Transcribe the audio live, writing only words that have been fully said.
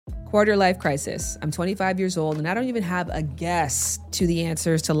Quarter life crisis. I'm 25 years old and I don't even have a guess to the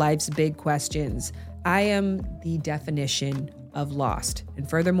answers to life's big questions. I am the definition of lost. And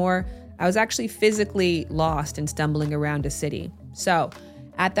furthermore, I was actually physically lost and stumbling around a city. So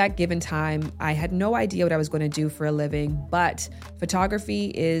at that given time, I had no idea what I was going to do for a living, but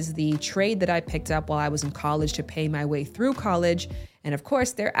photography is the trade that I picked up while I was in college to pay my way through college. And of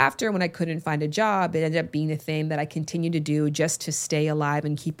course, thereafter, when I couldn't find a job, it ended up being a thing that I continued to do just to stay alive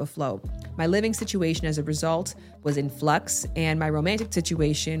and keep afloat. My living situation as a result was in flux, and my romantic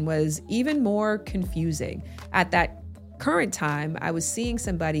situation was even more confusing. At that current time, I was seeing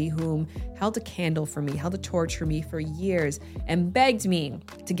somebody whom held a candle for me, held a torch for me for years, and begged me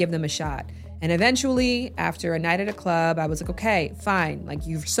to give them a shot. And eventually, after a night at a club, I was like, okay, fine. Like,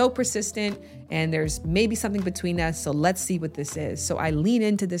 you're so persistent and there's maybe something between us, so let's see what this is. So I lean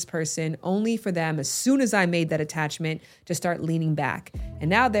into this person only for them, as soon as I made that attachment, to start leaning back. And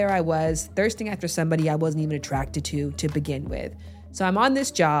now there I was, thirsting after somebody I wasn't even attracted to begin with. So I'm on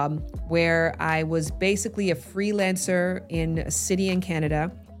this job where I was basically a freelancer in a city in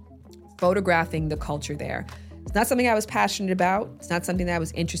Canada, photographing the culture there. It's not something I was passionate about. It's not something that I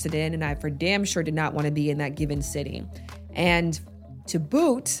was interested in. And I for damn sure did not want to be in that given city. And to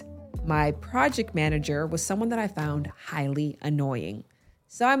boot, my project manager was someone that I found highly annoying.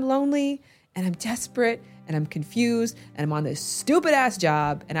 So I'm lonely and I'm desperate and I'm confused and I'm on this stupid ass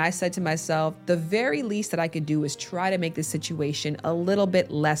job. And I said to myself, the very least that I could do is try to make this situation a little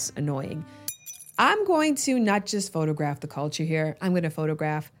bit less annoying. I'm going to not just photograph the culture here. I'm going to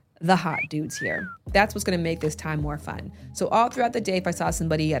photograph the hot dudes here. That's what's going to make this time more fun. So all throughout the day, if I saw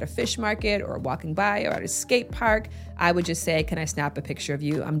somebody at a fish market or walking by or at a skate park, I would just say, can I snap a picture of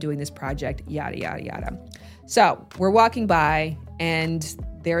you? I'm doing this project, yada, yada, yada. So we're walking by and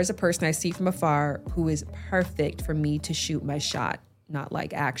there is a person I see from afar who is perfect for me to shoot my shot. Not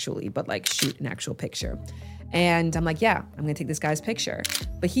like actually, but like shoot an actual picture. And I'm like, yeah, I'm going to take this guy's picture.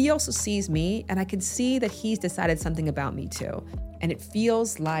 But he also sees me and I can see that he's decided something about me too. And it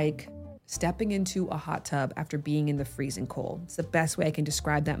feels like stepping into a hot tub after being in the freezing cold. It's the best way I can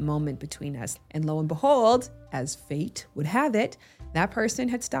describe that moment between us. And lo and behold, as fate would have it, that person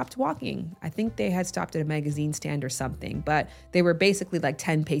had stopped walking. I think they had stopped at a magazine stand or something, but they were basically like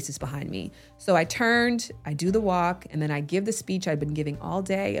 10 paces behind me. So I turned, I do the walk, and then I give the speech I'd been giving all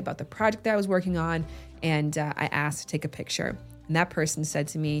day about the project that I was working on, and I asked to take a picture. And that person said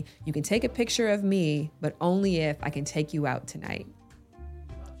to me, you can take a picture of me, but only if I can take you out tonight.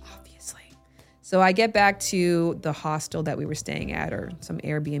 Obviously. So I get back to the hostel that we were staying at, or some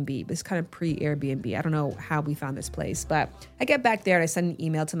Airbnb, but it's kind of pre-Airbnb. I don't know how we found this place, but I get back there and I send an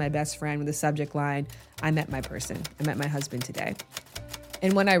email to my best friend with the subject line, I met my person. I met my husband today.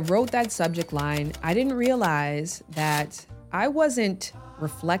 And when I wrote that subject line, I didn't realize that I wasn't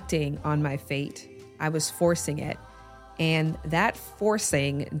reflecting on my fate. I was forcing it. And that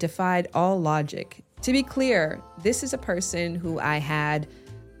forcing defied all logic. To be clear, this is a person who I had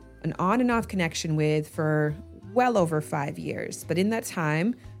an on and off connection with for well over 5 years. But in that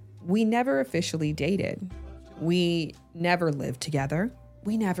time, we never officially dated. We never lived together.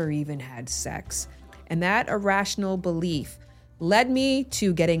 We never even had sex. And that irrational belief led me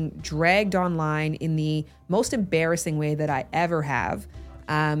to getting dragged online in the most embarrassing way that I ever have.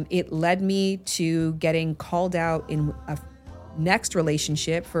 It led me to getting called out in a next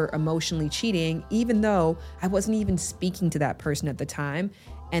relationship for emotionally cheating, even though I wasn't even speaking to that person at the time.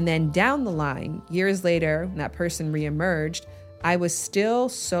 And then down the line, years later, when that person reemerged, I was still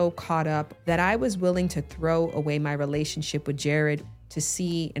so caught up that I was willing to throw away my relationship with Jared to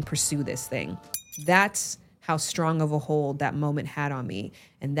see and pursue this thing. That's how strong of a hold that moment had on me.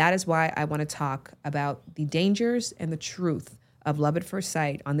 And that is why I want to talk about the dangers and the truth of love at first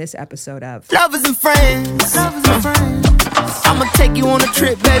sight on this episode of Lovers and Friends. Lovers and Friends. I'ma take you on a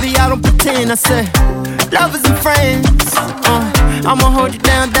trip, baby, I don't pretend. I said, lovers and friends. I'ma hold you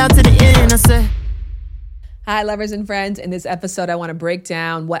down to the end. I said. Hi, lovers and friends. In this episode, I want to break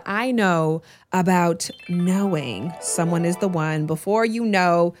down what I know about knowing someone is the one before you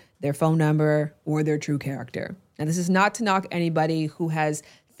know their phone number or their true character. Now, this is not to knock anybody who has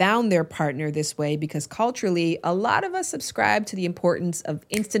found their partner this way, because culturally, a lot of us subscribe to the importance of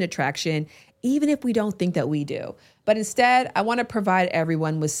instant attraction, even if we don't think that we do. But instead, I want to provide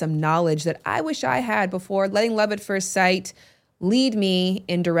everyone with some knowledge that I wish I had before letting love at first sight lead me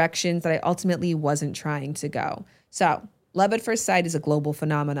in directions that I ultimately wasn't trying to go. So, love at first sight is a global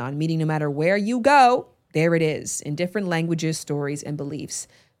phenomenon, meaning no matter where you go, there it is, in different languages, stories, and beliefs.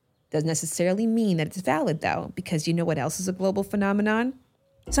 Doesn't necessarily mean that it's valid, though, because you know what else is a global phenomenon?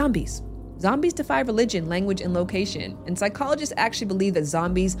 Zombies. Zombies defy religion, language, and location. And psychologists actually believe that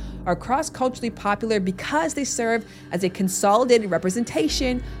zombies are cross-culturally popular because they serve as a consolidated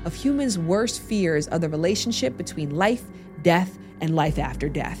representation of humans' worst fears of the relationship between life, death, and life after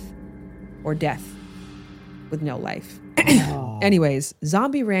death. Or death with no life. Anyways,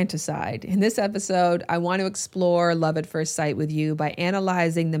 zombie rant aside, in this episode, I want to explore love at first sight with you by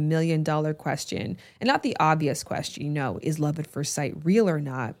analyzing the million-dollar question, and not the obvious question, is love at first sight real or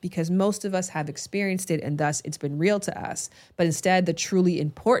not? Because most of us have experienced it and thus it's been real to us. But instead, the truly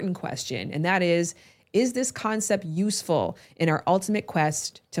important question, and that is this concept useful in our ultimate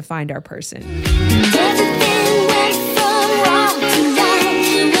quest to find our person? Everything went so wrong tonight.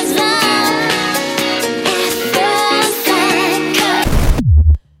 It was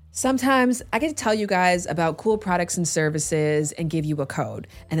Sometimes I get to tell you guys about cool products and services and give you a code.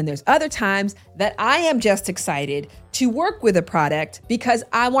 And then there's other times that I am just excited to work with a product because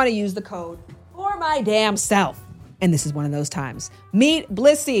I want to use the code for my damn self. And this is one of those times. Meet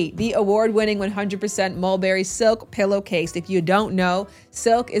Blissy, the award-winning 100% mulberry silk pillowcase. If you don't know,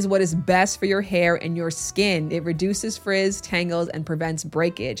 silk is what is best for your hair and your skin. It reduces frizz, tangles, and prevents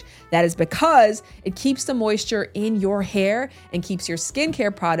breakage. That is because it keeps the moisture in your hair and keeps your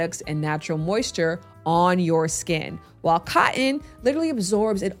skincare products and natural moisture on your skin, while cotton literally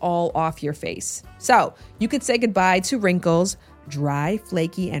absorbs it all off your face. So you could say goodbye to wrinkles, dry,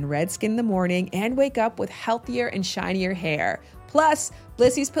 flaky, and red skin in the morning, and wake up with healthier and shinier hair. Plus,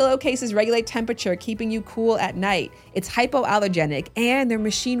 Blissy's pillowcases regulate temperature, keeping you cool at night. It's hypoallergenic, and they're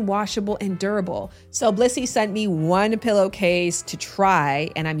machine washable and durable. So Blissy sent me one pillowcase to try,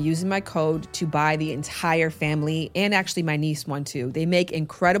 and I'm using my code to buy the entire family, and actually my niece one too. They make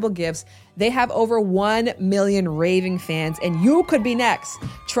incredible gifts. They have over 1 million raving fans, and you could be next.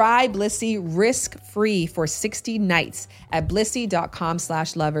 Try Blissy risk-free for 60 nights at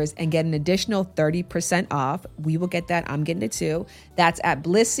blissy.com/lovers and get an additional 30% off. We will get that. I'm getting it too. That's at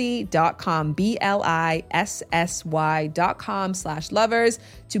blissy.com, BLISSY.com/lovers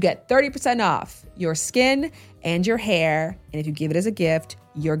to get 30% off your skin and your hair. And if you give it as a gift,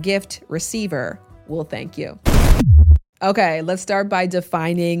 your gift receiver will thank you. Okay, let's start by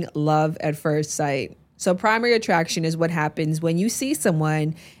defining love at first sight. So primary attraction is what happens when you see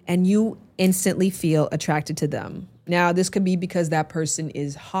someone and you instantly feel attracted to them. Now, this could be because that person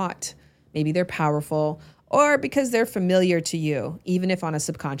is hot, maybe they're powerful, or because they're familiar to you, even if on a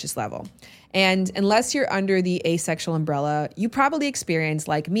subconscious level. And unless you're under the asexual umbrella, you probably experience,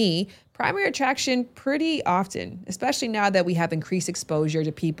 like me, primary attraction pretty often, especially now that we have increased exposure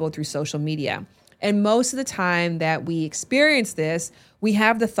to people through social media. And most of the time that we experience this, we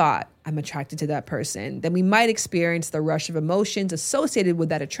have the thought, I'm attracted to that person. Then we might experience the rush of emotions associated with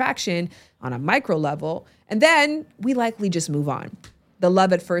that attraction on a micro level, and then we likely just move on. The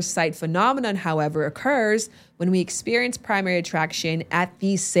love at first sight phenomenon, however, occurs when we experience primary attraction at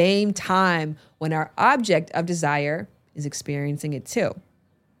the same time when our object of desire is experiencing it too.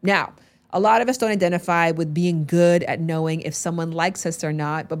 Now, a lot of us don't identify with being good at knowing if someone likes us or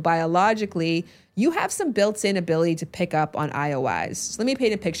not, but biologically, you have some built-in ability to pick up on IOIs. So let me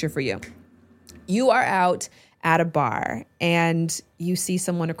paint a picture for you. You are out at a bar and you see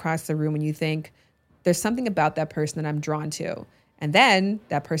someone across the room and you think, there's something about that person that I'm drawn to. And then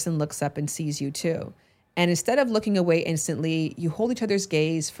that person looks up and sees you too. And instead of looking away instantly, you hold each other's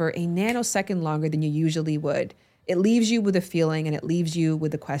gaze for a nanosecond longer than you usually would. It leaves you with a feeling and it leaves you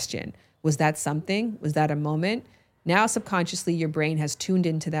with a question. Was that something? Was that a moment? Now, subconsciously, your brain has tuned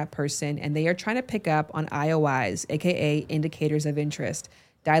into that person and they are trying to pick up on IOIs, aka indicators of interest.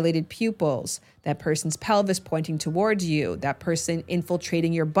 Dilated pupils, that person's pelvis pointing towards you, that person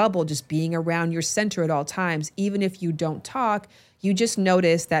infiltrating your bubble, just being around your center at all times. Even if you don't talk, you just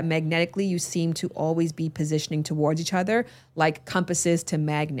notice that magnetically you seem to always be positioning towards each other like compasses to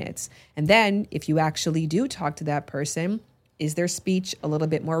magnets. And then if you actually do talk to that person, is their speech a little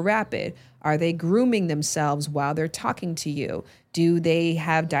bit more rapid? Are they grooming themselves while they're talking to you? Do they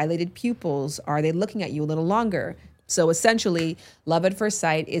have dilated pupils? Are they looking at you a little longer? So essentially, love at first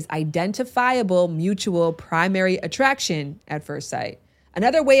sight is identifiable mutual primary attraction at first sight.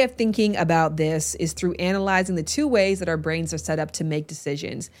 Another way of thinking about this is through analyzing the two ways that our brains are set up to make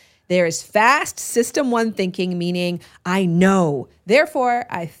decisions. There is fast system one thinking, meaning I know, therefore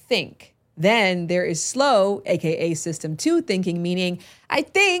I think. Then there is slow, aka system two thinking, meaning I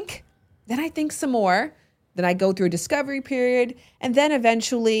think, then I think some more, then I go through a discovery period, and then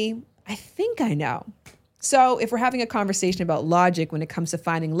eventually I think I know. So if we're having a conversation about logic when it comes to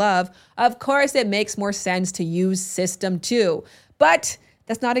finding love, of course it makes more sense to use system two. But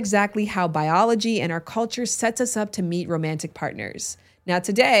that's not exactly how biology and our culture sets us up to meet romantic partners. Now,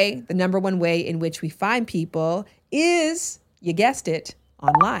 today, the number one way in which we find people is, you guessed it,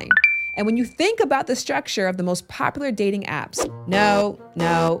 online. And when you think about the structure of the most popular dating apps, no,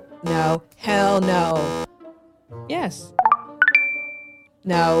 hell no. Yes.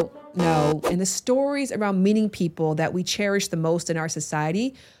 No. And the stories around meeting people that we cherish the most in our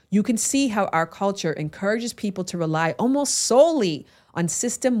society, you can see how our culture encourages people to rely almost solely on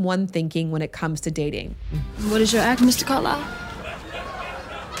system one thinking when it comes to dating. What is your act, Mr. Carlisle?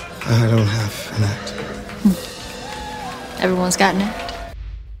 I don't have an act. Everyone's got an act.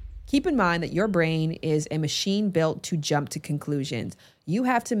 Keep in mind that your brain is a machine built to jump to conclusions. You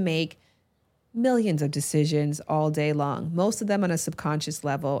have to make millions of decisions all day long, most of them on a subconscious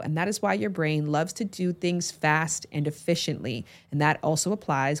level. And that is why your brain loves to do things fast and efficiently. And that also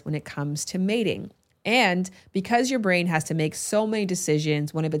applies when it comes to mating. And because your brain has to make so many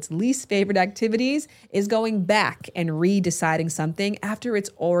decisions, one of its least favorite activities is going back and re-deciding something after it's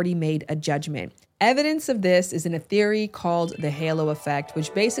already made a judgment. Evidence of this is in a theory called the halo effect,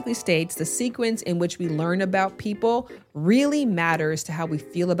 which basically states the sequence in which we learn about people really matters to how we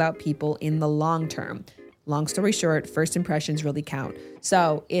feel about people in the long term. Long story short, first impressions really count.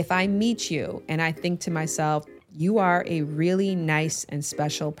 So if I meet you and I think to myself, you are a really nice and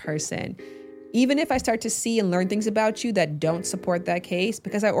special person, even if I start to see and learn things about you that don't support that case,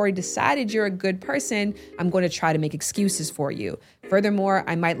 because I already decided you're a good person, I'm going to try to make excuses for you. Furthermore,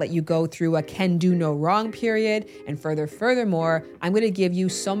 I might let you go through a can do no wrong period. And furthermore, I'm going to give you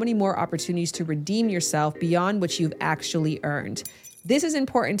so many more opportunities to redeem yourself beyond what you've actually earned. This is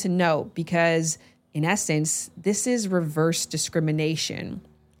important to note because, in essence, this is reverse discrimination.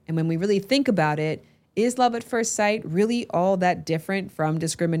 And when we really think about it, is love at first sight really all that different from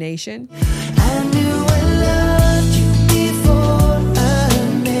discrimination? I knew I loved you before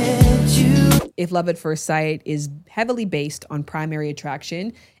I met you. If love at first sight is heavily based on primary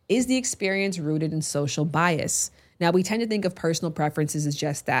attraction, is the experience rooted in social bias? Now, we tend to think of personal preferences as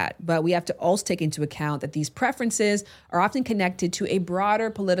just that, but we have to also take into account that these preferences are often connected to a broader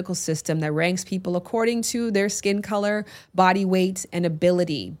political system that ranks people according to their skin color, body weight, and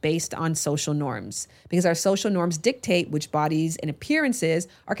ability based on social norms. Because our social norms dictate which bodies and appearances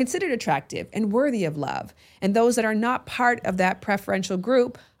are considered attractive and worthy of love. And those that are not part of that preferential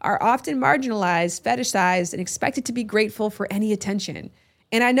group are often marginalized, fetishized, and expected to be grateful for any attention.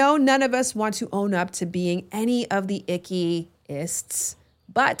 And I know none of us want to own up to being any of the icky-ists,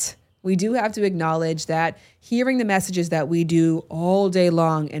 but we do have to acknowledge that hearing the messages that we do all day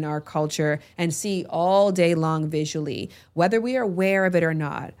long in our culture and see all day long visually, whether we are aware of it or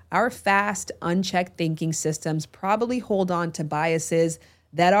not, our fast, unchecked thinking systems probably hold on to biases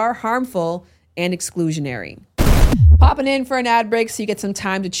that are harmful and exclusionary. Popping in for an ad break so you get some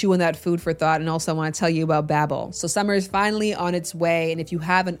time to chew on that food for thought. And also I want to tell you about Babbel. So summer is finally on its way. And if you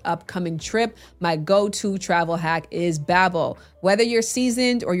have an upcoming trip, my go-to travel hack is Babbel. Whether you're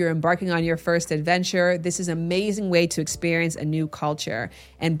seasoned or you're embarking on your first adventure, this is an amazing way to experience a new culture.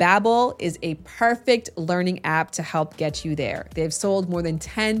 And Babbel is a perfect learning app to help get you there. They've sold more than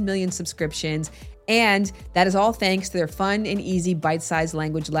 10 million subscriptions. And that is all thanks to their fun and easy bite-sized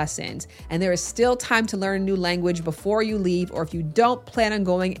language lessons. And there is still time to learn a new language before you leave, or if you don't plan on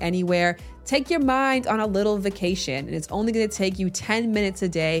going anywhere, take your mind on a little vacation. And it's only going to take you 10 minutes a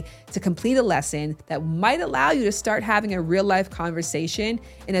day to complete a lesson that might allow you to start having a real-life conversation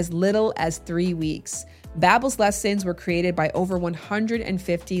in as little as 3 weeks. Babbel's lessons were created by over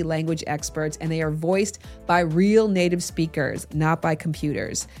 150 language experts, and they are voiced by real native speakers, not by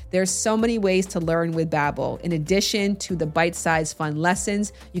computers. There's so many ways to learn with Babbel. In addition to the bite-sized fun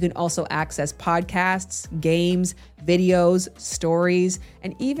lessons, you can also access podcasts, games, videos, stories,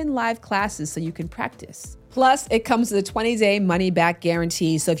 and even live classes so you can practice. Plus, it comes with a 20-day money-back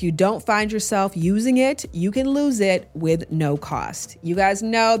guarantee, so if you don't find yourself using it, you can lose it with no cost. You guys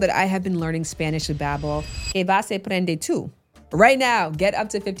know that I have been learning Spanish with Babbel. Que vas a aprender tú? Right now, get up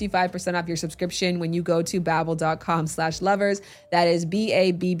to 55% off your subscription when you go to babbel.com/lovers. That is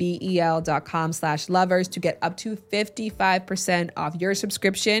BABBEL.com/lovers to get up to 55% off your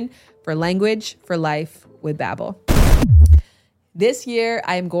subscription for language for life with Babbel. This year,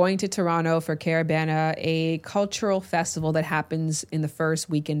 I am going to Toronto for Caravana, a cultural festival that happens in the first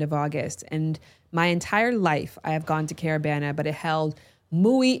weekend of August. And my entire life, I have gone to Caravana, but it held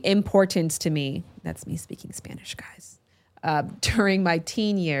muy importance to me. That's me speaking Spanish, guys. During my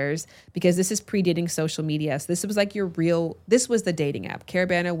teen years, because this is predating social media. So this was like this was the dating app.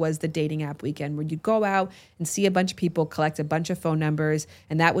 Caravana was the dating app weekend where you'd go out and see a bunch of people, collect a bunch of phone numbers,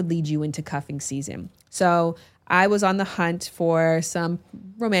 and that would lead you into cuffing season. So I was on the hunt for some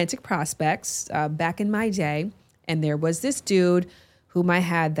romantic prospects back in my day, and there was this dude whom I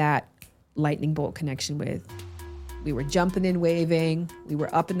had that lightning bolt connection with. We were jumping and waving. We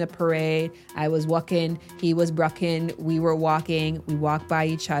were up in the parade. I was walking. He was brucking. We were walking. We walked by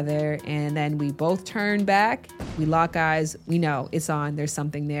each other. And then we both turn back. We lock eyes. We know it's on. There's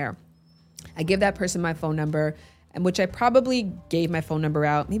something there. I give that person my phone number, and which I probably gave my phone number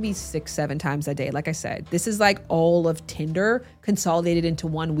out maybe 6-7 times a day. Like I said, this is like all of Tinder consolidated into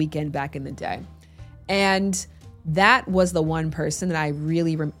one weekend back in the day. And that was the one person that I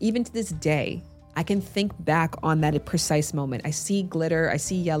really, even to this day, I can think back on that precise moment. I see glitter, I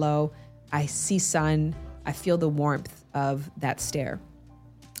see yellow, I see sun, I feel the warmth of that stare.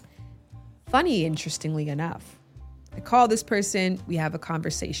 Funny, interestingly enough, I call this person, we have a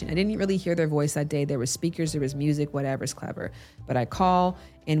conversation. I didn't really hear their voice that day. There was speakers, there was music, whatever's clever. But I call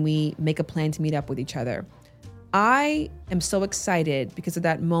and we make a plan to meet up with each other. I am so excited because of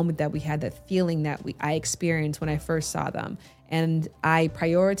that moment that we had, that feeling that I experienced when I first saw them. And I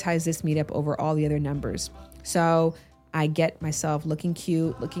prioritize this meetup over all the other numbers. So I get myself looking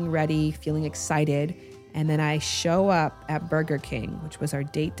cute, looking ready, feeling excited. And then I show up at Burger King, which was our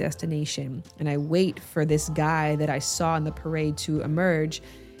date destination. And I wait for this guy that I saw in the parade to emerge.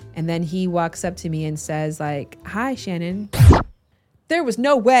 And then he walks up to me and says like, "Hi, Shannon." There was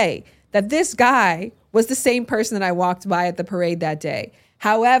no way that this guy was the same person that I walked by at the parade that day.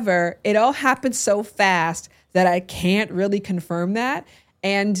 However, it all happened so fast that I can't really confirm that.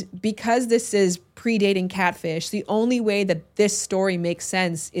 And because this is predating catfish, the only way that this story makes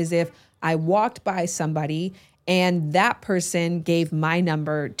sense is if I walked by somebody and that person gave my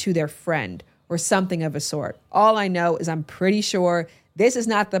number to their friend or something of a sort. All I know is I'm pretty sure this is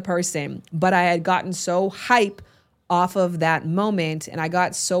not the person, but I had gotten so hype off of that moment and I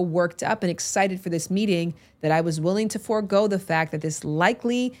got so worked up and excited for this meeting that I was willing to forego the fact that this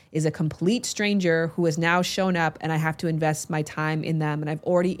likely is a complete stranger who has now shown up and I have to invest my time in them, and I've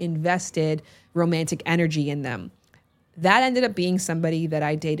already invested romantic energy in them. That ended up being somebody that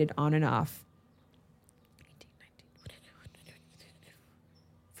I dated on and off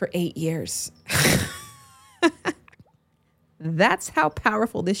for 8 years. That's how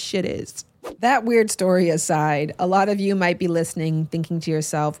powerful this shit is. That weird story aside, a lot of you might be listening thinking to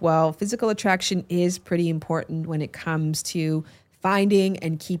yourself, well, physical attraction is pretty important when it comes to finding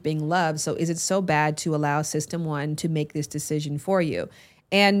and keeping love. So is it so bad to allow System 1 to make this decision for you?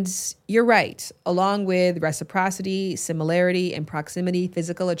 And you're right. Along with reciprocity, similarity, and proximity,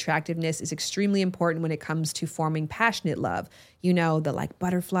 physical attractiveness is extremely important when it comes to forming passionate love. You know, the like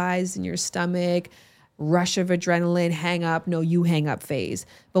butterflies in your stomach, rush of adrenaline, hang up, no, you hang up phase.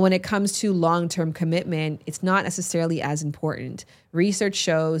 But when it comes to long-term commitment, it's not necessarily as important. Research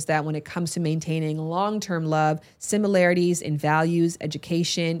shows that when it comes to maintaining long-term love, similarities in values,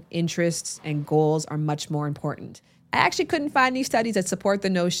 education, interests, and goals are much more important. I actually couldn't find any studies that support the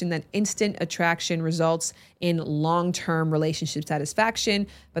notion that instant attraction results in long-term relationship satisfaction,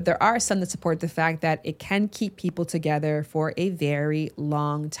 but there are some that support the fact that it can keep people together for a very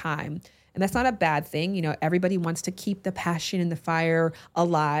long time. And that's not a bad thing. You know, everybody wants to keep the passion and the fire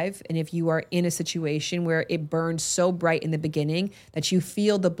alive. And if you are in a situation where it burns so bright in the beginning that you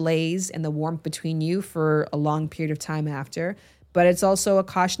feel the blaze and the warmth between you for a long period of time after. But it's also a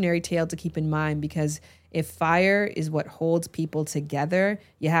cautionary tale to keep in mind, because if fire is what holds people together,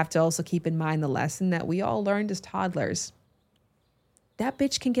 you have to also keep in mind the lesson that we all learned as toddlers. That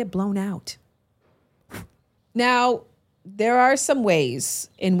bitch can get blown out. Now, there are some ways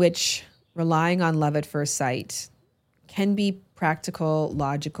in which relying on love at first sight can be practical,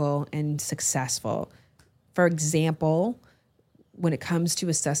 logical, and successful. For example, when it comes to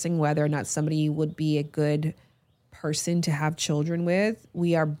assessing whether or not somebody would be a good person to have children with,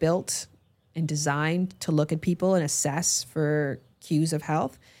 we are built and designed to look at people and assess for cues of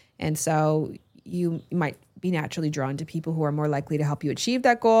health. And so you might be naturally drawn to people who are more likely to help you achieve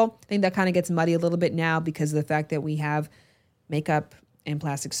that goal. I think that kind of gets muddy a little bit now because of the fact that we have makeup and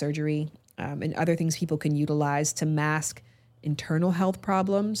plastic surgery and other things people can utilize to mask internal health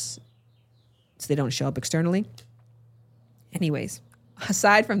problems so they don't show up externally. Anyways,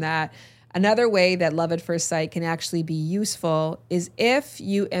 aside from that, another way that love at first sight can actually be useful is if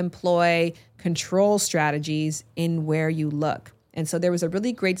you employ control strategies in where you look. And so there was a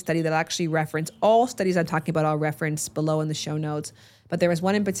really great study that I'll actually reference. All studies I'm talking about I'll reference below in the show notes. But there was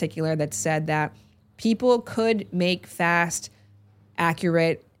one in particular that said that people could make fast,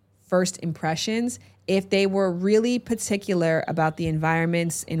 accurate first impressions if they were really particular about the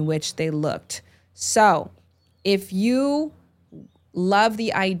environments in which they looked. So if you love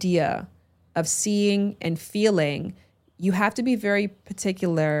the idea of seeing and feeling, you have to be very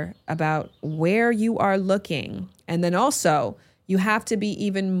particular about where you are looking. And then also, You have to be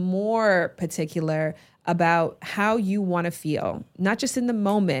even more particular about how you want to feel, not just in the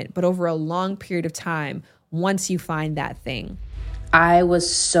moment, but over a long period of time once you find that thing. I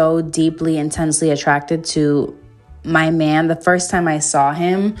was so deeply, intensely attracted to my man. The first time I saw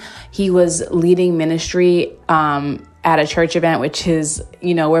him, he was leading ministry at a church event, which is,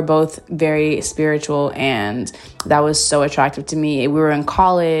 we're both very spiritual, and that was so attractive to me. We were in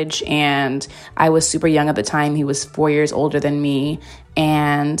college, and I was super young at the time. He was 4 years older than me,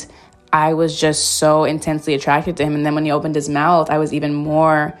 and I was just so intensely attracted to him. And then when he opened his mouth, I was even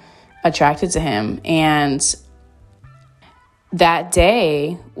more attracted to him. And that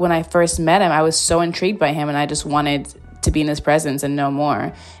day, when I first met him, I was so intrigued by him, and I just wanted to be in his presence and know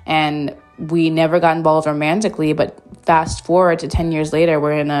more. And we never got involved romantically, but fast forward to 10 years later,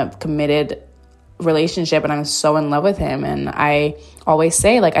 we're in a committed relationship, and I'm so in love with him. And I always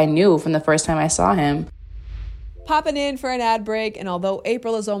say, I knew from the first time I saw him. Popping in for an ad break, and although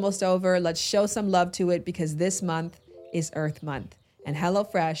April is almost over, let's show some love to it because this month is Earth Month. And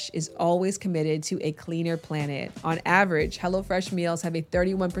HelloFresh is always committed to a cleaner planet. On average, HelloFresh meals have a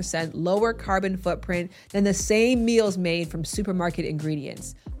 31% lower carbon footprint than the same meals made from supermarket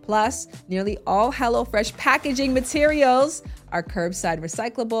ingredients. Plus, nearly all HelloFresh packaging materials are curbside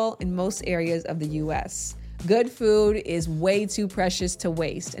recyclable in most areas of the U.S. Good food is way too precious to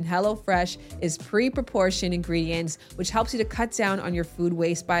waste, and HelloFresh is pre-proportioned ingredients, which helps you to cut down on your food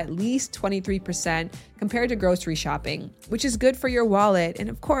waste by at least 23% compared to grocery shopping, which is good for your wallet and,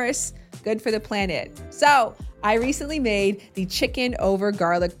 of course, good for the planet. So, I recently made the chicken over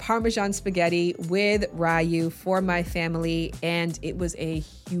garlic Parmesan spaghetti with Ryu for my family, and it was a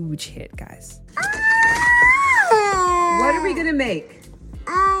huge hit, guys. What are we gonna make?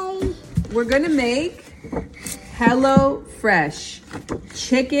 We're gonna make HelloFresh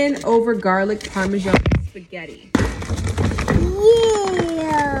chicken over garlic Parmesan spaghetti.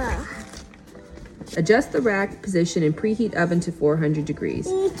 Yeah. Adjust the rack position and preheat oven to 400 degrees.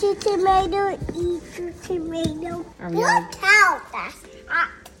 Eat your tomato, eat your tomato. Are we Look on? how that's hot.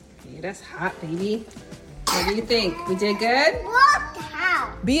 Yeah, that's hot, baby. What do you think? We did good? Look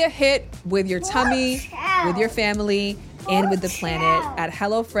how. Be a hit with your tummy, with your family, and with the planet at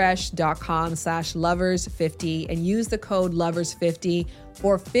hellofresh.com/lovers50 and use the code lovers50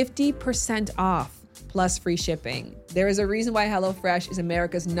 for 50% off plus free shipping. There is a reason why HelloFresh is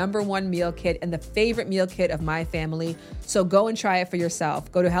America's #1 meal kit and the favorite meal kit of my family. So go and try it for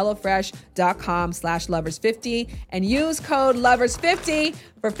yourself. Go to hellofresh.com/lovers50 and use code lovers50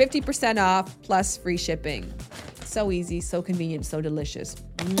 for 50% off plus free shipping. So easy, so convenient, so delicious.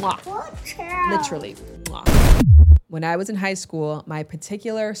 Mwah. Literally. Mwah. When I was in high school, my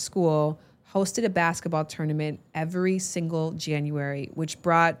particular school hosted a basketball tournament every single January, which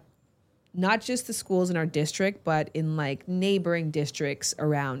brought not just the schools in our district, but in neighboring districts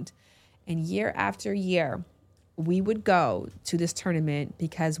around. And year after year, we would go to this tournament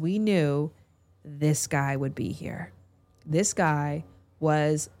because we knew this guy would be here. This guy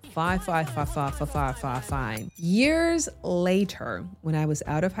was fine. Years later, when I was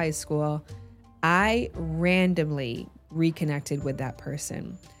out of high school, I randomly reconnected with that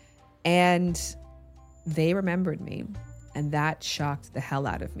person, and they remembered me, and that shocked the hell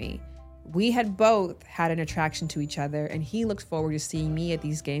out of me. We had both had an attraction to each other, and he looked forward to seeing me at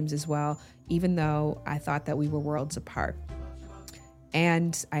these games as well, even though I thought that we were worlds apart.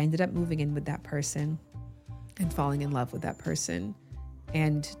 And I ended up moving in with that person and falling in love with that person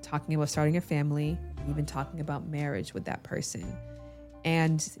and talking about starting a family, even talking about marriage with that person.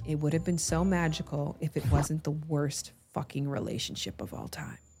 And it would have been so magical if it wasn't the worst fucking relationship of all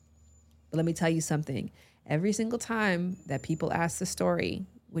time. But let me tell you something. Every single time that people ask the story,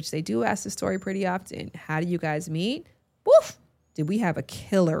 which they do ask the story pretty often, how do you guys meet? Woof! Did we have a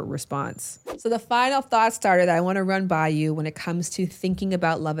killer response? So the final thought starter that I want to run by you when it comes to thinking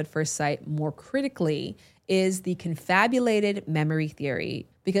about love at first sight more critically is the confabulated memory theory,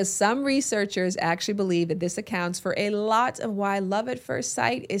 because some researchers actually believe that this accounts for a lot of why love at first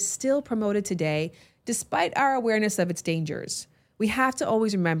sight is still promoted today, despite our awareness of its dangers. We have to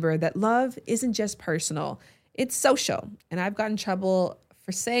always remember that love isn't just personal, it's social. And I've gotten in trouble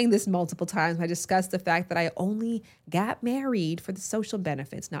for saying this multiple times when I discussed the fact that I only got married for the social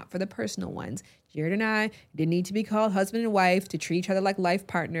benefits, not for the personal ones. Jared and I didn't need to be called husband and wife to treat each other like life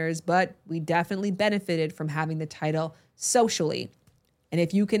partners, but we definitely benefited from having the title socially. And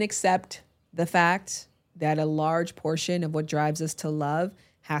if you can accept the fact that a large portion of what drives us to love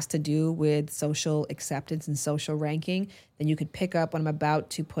has to do with social acceptance and social ranking, then you could pick up what I'm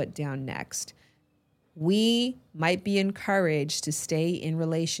about to put down next. We might be encouraged to stay in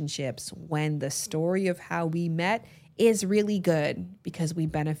relationships when the story of how we met is really good because we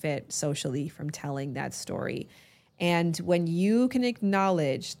benefit socially from telling that story. And when you can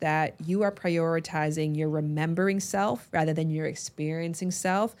acknowledge that you are prioritizing your remembering self rather than your experiencing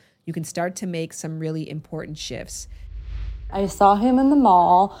self, you can start to make some really important shifts. I saw him in the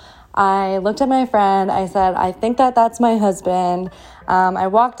mall. I looked at my friend. I said, I think that's my husband. I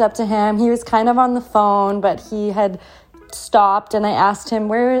walked up to him. He was kind of on the phone, but he had stopped, and I asked him,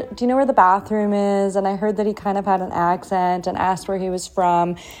 do you know where the bathroom is? And I heard that he kind of had an accent and asked where he was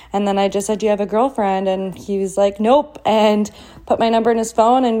from. And then I just said, do you have a girlfriend? And he was like, nope, and put my number in his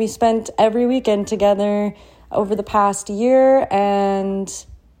phone, and we spent every weekend together over the past year. And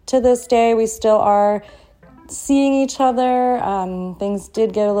to this day, we still are seeing each other. Things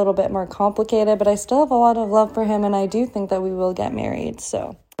did get a little bit more complicated, but I still have a lot of love for him, and I do think that we will get married.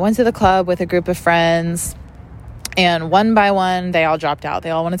 So I went to the club with a group of friends, and one by one, they all dropped out. They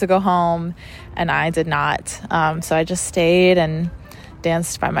all wanted to go home, and I did not. So I just stayed and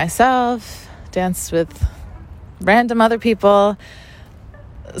danced by myself, danced with random other people.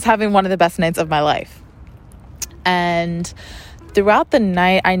 I was having one of the best nights of my life. And throughout the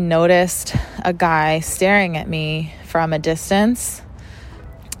night, I noticed a guy staring at me from a distance.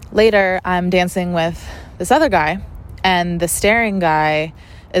 Later, I'm dancing with this other guy, and the staring guy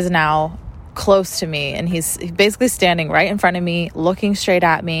is now close to me, and he's basically standing right in front of me, looking straight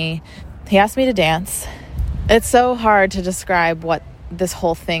at me. He asked me to dance. It's so hard to describe what this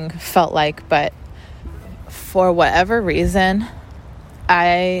whole thing felt like, but for whatever reason,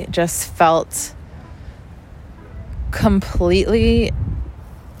 I just felt completely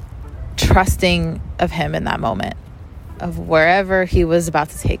trusting of him in that moment, of wherever he was about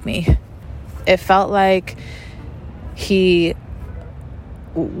to take me. It felt like he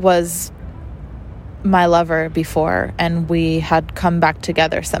was my lover before, and we had come back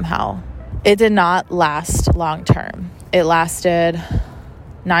together somehow. It did not last long term. It lasted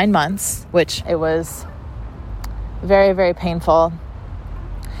 9 months, which it was very, very painful.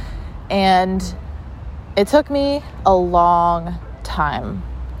 And it took me a long time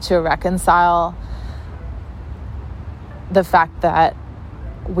to reconcile the fact that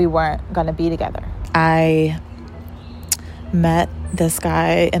we weren't going to be together. I met this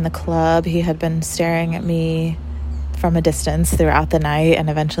guy in the club. He had been staring at me from a distance throughout the night, and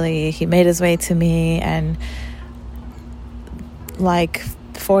eventually he made his way to me, and like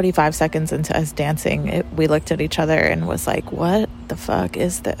 45 seconds into us dancing, we looked at each other and was like, what the fuck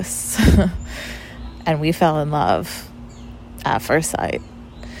is this? And we fell in love at first sight.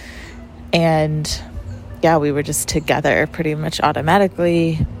 And yeah, we were just together pretty much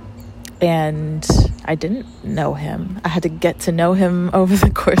automatically. And I didn't know him. I had to get to know him over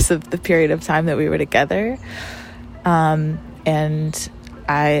the course of the period of time that we were together. And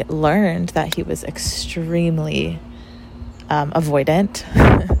I learned that he was extremely avoidant.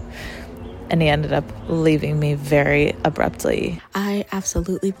 And he ended up leaving me very abruptly. I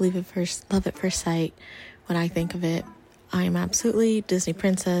absolutely believe love at first sight. When I think of it, I am absolutely Disney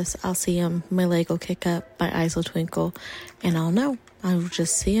princess. I'll see him, my leg will kick up, my eyes will twinkle, and I'll know. I'll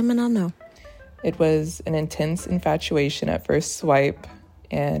just see him and I'll know. It was an intense infatuation at first swipe,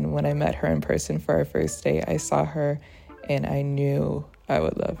 and when I met her in person for our first date, I saw her and I knew I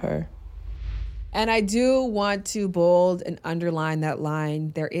would love her. And I do want to bold and underline that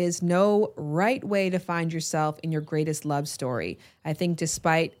line. There is no right way to find yourself in your greatest love story. I think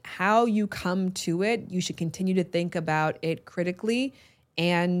despite how you come to it, you should continue to think about it critically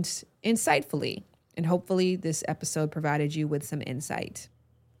and insightfully. And hopefully this episode provided you with some insight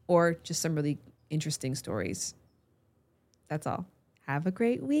or just some really interesting stories. That's all. Have a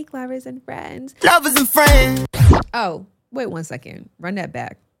great week, lovers and friends. Lovers and friends. Oh, wait 1 second. Run that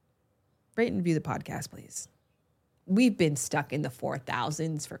back. Rate and review the podcast, please. We've been stuck in the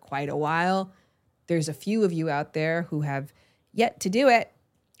 4,000s for quite a while. There's a few of you out there who have yet to do it.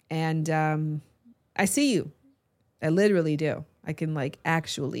 And I see you. I literally do. I can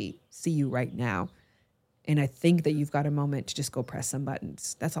actually see you right now. And I think that you've got a moment to just go press some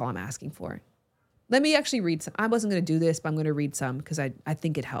buttons. That's all I'm asking for. Let me actually read some. I wasn't going to do this, but I'm going to read some because I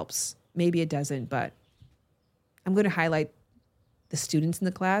think it helps. Maybe it doesn't, but I'm going to highlight the students in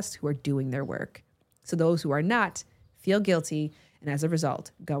the class who are doing their work. So those who are not feel guilty, and as a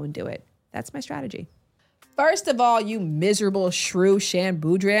result, go and do it. That's my strategy. First of all, you miserable shrew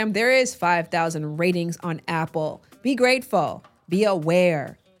shamboodram, there is 5,000 ratings on Apple. Be grateful. Be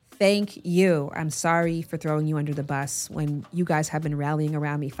aware. Thank you. I'm sorry for throwing you under the bus when you guys have been rallying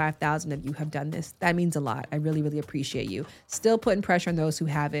around me. 5,000 of you have done this. That means a lot. I really, really appreciate you. Still putting pressure on those who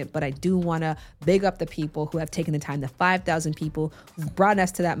haven't, but I do want to big up the people who have taken the time, the 5,000 people who've brought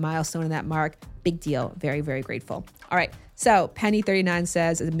us to that milestone and that mark. Big deal. Very, very grateful. All right. So Penny39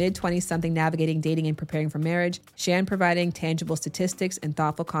 says, as a mid-20s something navigating dating and preparing for marriage, Shan providing tangible statistics and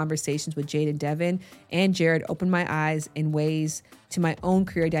thoughtful conversations with Jade and Devin and Jared opened my eyes in ways to my own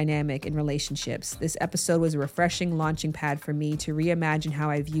career dynamic in relationships. This episode was a refreshing launching pad for me to reimagine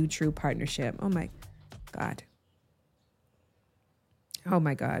how I view true partnership. Oh my God. Oh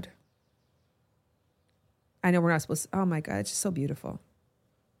my God. I know we're not supposed to, oh my God, it's just so beautiful.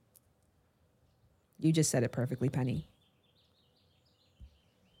 You just said it perfectly, Penny.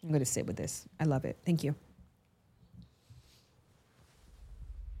 I'm going to sit with this. I love it. Thank you.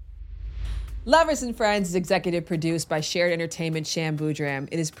 Lovers and Friends is executive produced by Shared Entertainment Shan Boudram.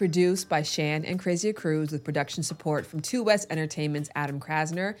 It is produced by Shan and Crazier Cruz with production support from 2 West Entertainment's Adam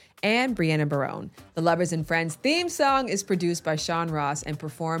Krasner and Brianna Barone. The Lovers and Friends theme song is produced by Sean Ross and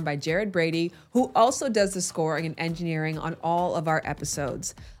performed by Jared Brady, who also does the scoring and engineering on all of our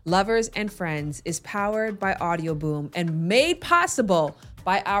episodes. Lovers and Friends is powered by Audio Boom and made possible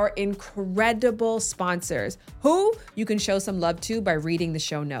by our incredible sponsors, who you can show some love to by reading the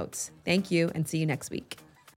show notes. Thank you, and see you next week.